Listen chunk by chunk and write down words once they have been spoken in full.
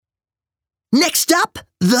Next up,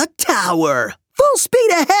 the tower. Full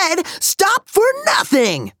speed ahead, stop for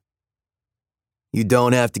nothing. You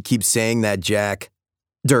don't have to keep saying that, Jack.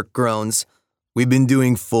 Dirk groans. We've been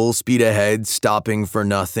doing full speed ahead, stopping for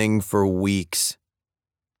nothing for weeks.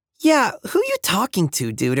 Yeah, who you talking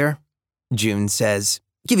to, duder? June says,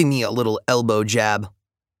 giving me a little elbow jab.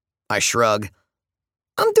 I shrug.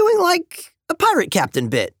 I'm doing like a pirate captain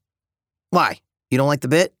bit. Why, you don't like the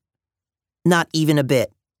bit? Not even a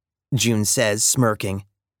bit, June says, smirking.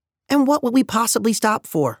 And what would we possibly stop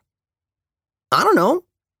for? I don't know,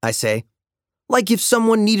 I say. Like if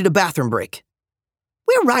someone needed a bathroom break.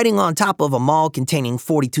 We're riding on top of a mall containing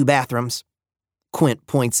 42 bathrooms. Quint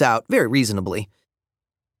points out very reasonably.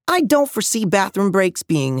 I don't foresee bathroom breaks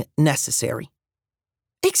being necessary.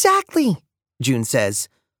 Exactly, June says.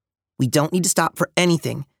 We don't need to stop for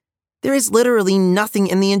anything. There is literally nothing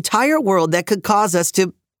in the entire world that could cause us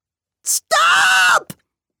to... Stop!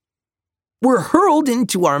 We're hurled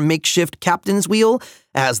into our makeshift captain's wheel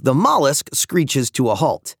as the mollusk screeches to a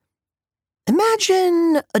halt.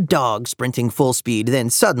 Imagine a dog sprinting full speed, then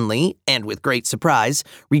suddenly, and with great surprise,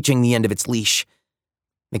 reaching the end of its leash.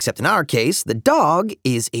 Except in our case, the dog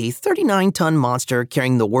is a 39-ton monster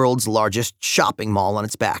carrying the world's largest shopping mall on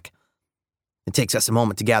its back. It takes us a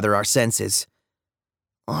moment to gather our senses.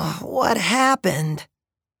 Oh, what happened?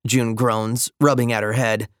 June groans, rubbing at her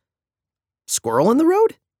head. Squirrel in the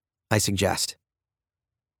road? I suggest.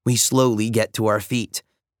 We slowly get to our feet.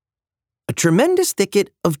 A tremendous thicket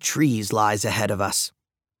of trees lies ahead of us.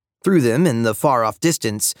 Through them, in the far-off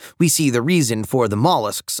distance, we see the reason for the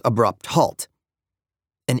mollusk's abrupt halt.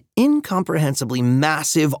 An incomprehensibly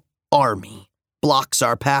massive army blocks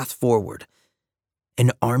our path forward.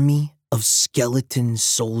 An army of skeleton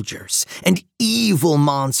soldiers and evil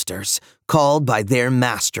monsters called by their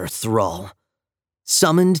master Thrull,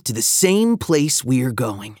 summoned to the same place we're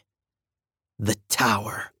going. The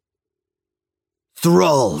tower.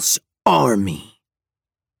 Thrull's army.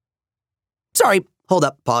 Sorry, hold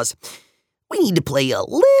up, pause. We need to play a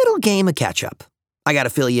little game of catch-up. I gotta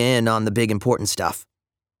fill you in on the big important stuff.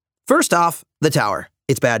 First off, the tower.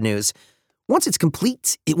 It's bad news. Once it's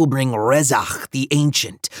complete, it will bring Rezzoch, the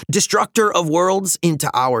Ancient, destructor of worlds, into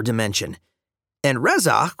our dimension. And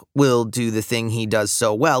Rezzoch will do the thing he does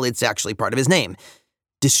so well, it's actually part of his name.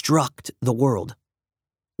 Destruct the world.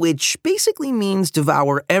 Which basically means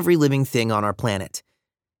devour every living thing on our planet.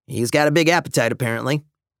 He's got a big appetite, apparently.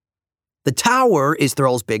 The tower is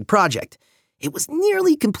Thrull's big project. It was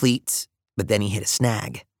nearly complete, but then he hit a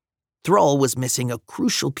snag. Thrull was missing a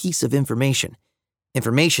crucial piece of information.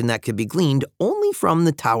 Information that could be gleaned only from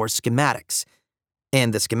the tower schematics.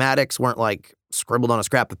 And the schematics weren't like scribbled on a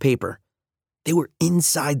scrap of paper. They were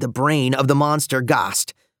inside the brain of the monster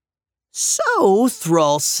Ghost. So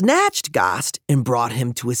Thrull snatched Ghost and brought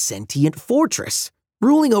him to a sentient fortress.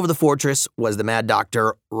 Ruling over the fortress was the mad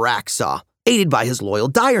doctor Rezzoch, aided by his loyal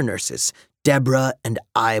dire nurses, Deborah and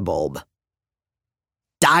Eyebulb.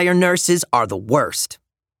 Dire nurses are the worst.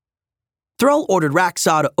 Thrull ordered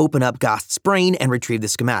Rezzoch to open up Ghost's brain and retrieve the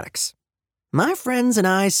schematics. My friends and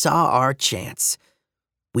I saw our chance.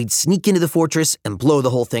 We'd sneak into the fortress and blow the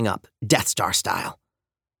whole thing up, Death Star style.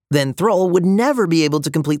 Then Thrull would never be able to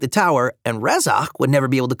complete the tower, and Rezzoch would never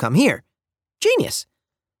be able to come here. Genius.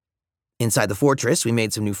 Inside the fortress, we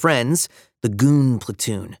made some new friends, the Goon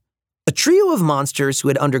Platoon, a trio of monsters who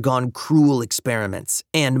had undergone cruel experiments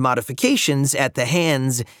and modifications at the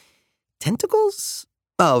hands, tentacles,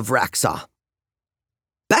 of Rezzoch.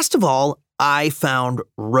 Best of all, I found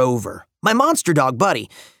Rover, my monster dog buddy,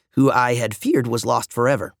 who I had feared was lost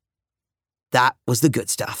forever. That was the good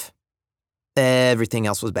stuff. Everything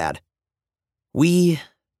else was bad. We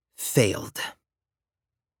failed.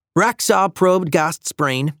 Rezzoch probed Ghost's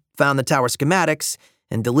brain, found the tower schematics,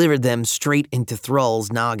 and delivered them straight into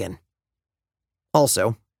Thrull's noggin.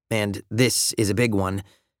 Also, and this is a big one,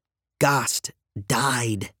 Ghost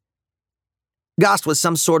died. Ghost was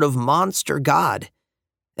some sort of monster god.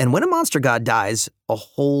 And when a monster god dies, a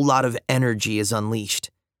whole lot of energy is unleashed.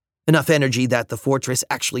 Enough energy that the fortress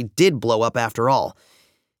actually did blow up after all.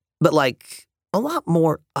 But like, a lot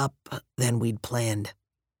more up than we'd planned.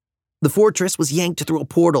 The fortress was yanked through a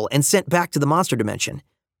portal and sent back to the monster dimension.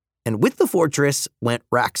 And with the fortress went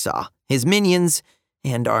Rezzoch, his minions,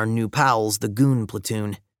 and our new pals, the Goon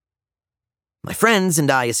Platoon. My friends and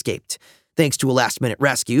I escaped, thanks to a last-minute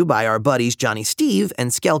rescue by our buddies Johnny Steve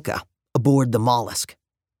and Skelka, aboard the mollusk.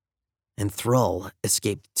 And Thrull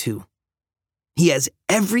escaped too. He has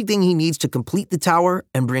everything he needs to complete the tower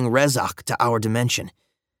and bring Rezzoch to our dimension.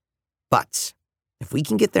 But if we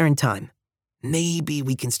can get there in time, maybe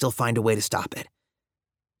we can still find a way to stop it.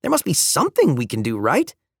 There must be something we can do,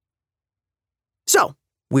 right? So,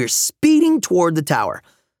 we're speeding toward the tower.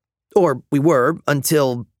 Or we were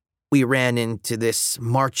until we ran into this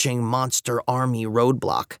marching monster army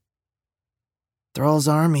roadblock. Thrull's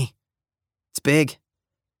army. It's big.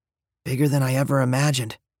 Bigger than I ever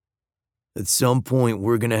imagined. At some point,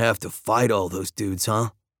 we're gonna have to fight all those dudes,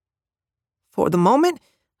 huh? For the moment,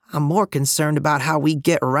 I'm more concerned about how we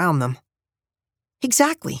get around them.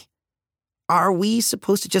 Exactly. Are we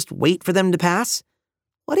supposed to just wait for them to pass?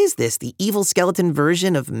 What is this, the evil skeleton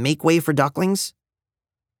version of Make Way for Ducklings?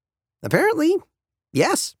 Apparently,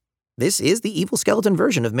 yes. This is the evil skeleton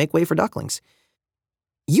version of Make Way for Ducklings.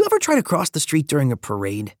 You ever try to cross the street during a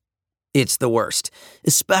parade? It's the worst,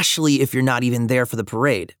 especially if you're not even there for the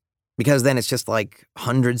parade. Because then it's just like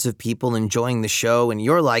hundreds of people enjoying the show and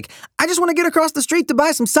you're like, I just want to get across the street to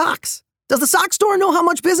buy some socks. Does the sock store know how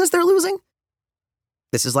much business they're losing?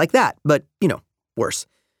 This is like that, but, worse.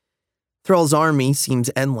 Thrull's army seems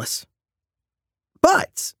endless.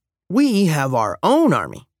 But we have our own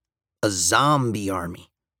army, a zombie army.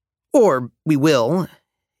 Or we will,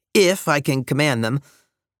 if I can command them.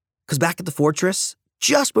 Because back at the fortress,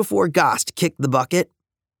 just before Gost kicked the bucket,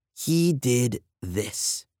 he did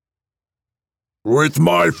this. With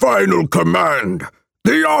my final command,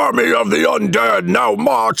 the army of the undead now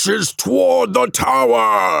marches toward the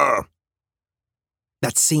tower!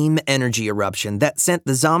 That same energy eruption that sent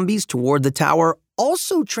the zombies toward the tower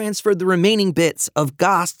also transferred the remaining bits of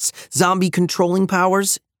Gost's zombie controlling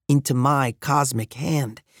powers into my cosmic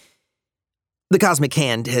hand. The cosmic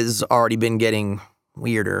hand has already been getting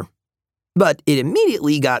weirder, but it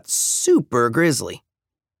immediately got super grisly.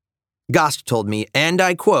 Gost told me, and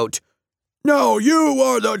I quote, "Now you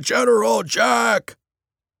are the General Jack!"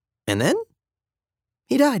 And then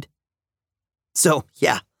he died. So,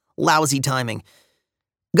 yeah, lousy timing.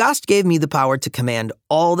 Gost gave me the power to command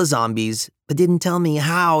all the zombies, but didn't tell me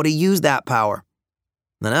how to use that power.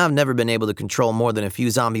 And I've never been able to control more than a few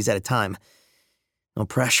zombies at a time. No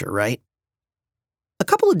pressure, right? A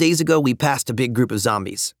couple of days ago, we passed a big group of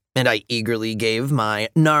zombies, and I eagerly gave my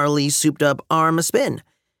gnarly, souped-up arm a spin.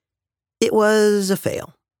 It was a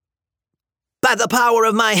fail. By the power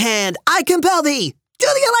of my hand, I compel thee! Do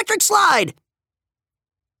the electric slide!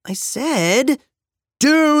 I said,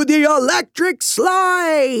 do the electric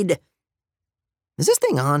slide! Is this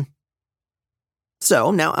thing on? So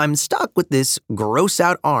now I'm stuck with this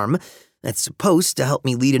gross-out arm that's supposed to help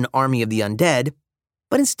me lead an army of the undead,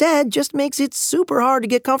 but instead just makes it super hard to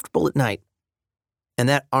get comfortable at night. And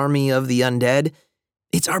that army of the undead,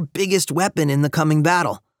 it's our biggest weapon in the coming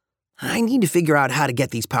battle. I need to figure out how to get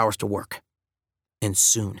these powers to work. And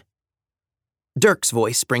soon. Dirk's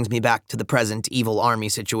voice brings me back to the present evil army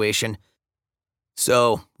situation.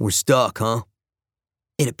 So, we're stuck, huh?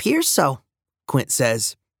 It appears so, Quint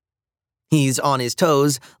says. He's on his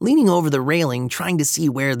toes, leaning over the railing, trying to see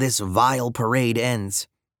where this vile parade ends.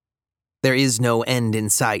 There is no end in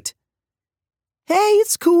sight. Hey,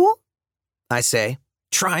 it's cool, I say,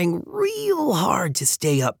 trying real hard to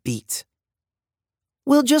stay upbeat.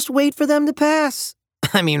 We'll just wait for them to pass.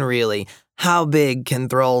 I mean, really, how big can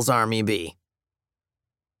Thrull's army be?